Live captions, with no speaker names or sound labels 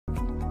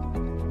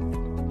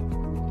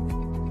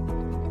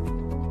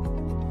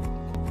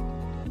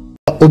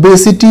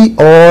Obesity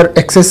और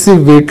excessive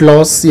weight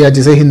loss या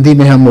जिसे हिंदी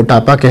में हम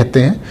मोटापा कहते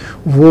हैं,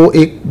 वो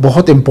एक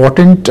बहुत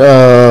इम्पॉर्टेंट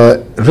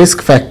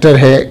रिस्क फैक्टर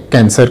है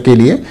कैंसर के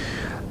लिए.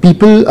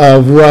 People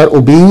who are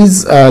obese,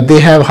 they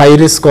have high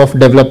risk of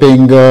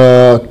developing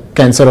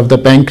cancer of the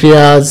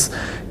pancreas,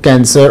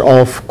 cancer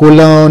of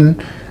colon,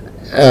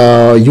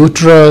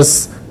 uterus,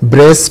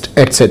 breast,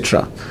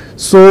 etc.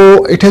 So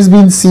it has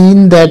been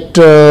seen that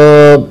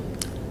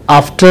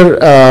after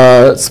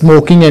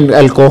smoking and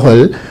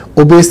alcohol,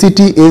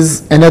 obesity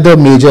is another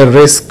major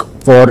risk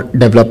for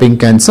developing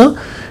cancer.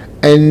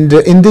 And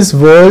in this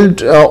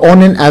world,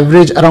 on an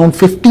average, around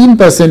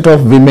 15%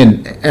 of women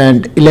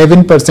and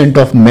 11%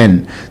 of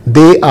men,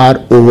 they are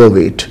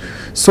overweight.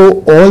 So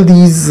all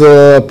these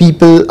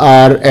people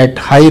are at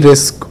high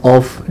risk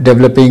of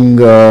developing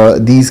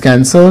these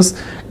cancers,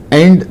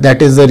 and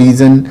that is the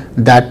reason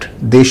that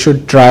they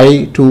should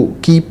try to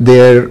keep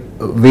their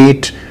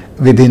weight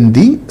within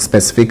the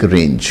specific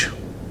range.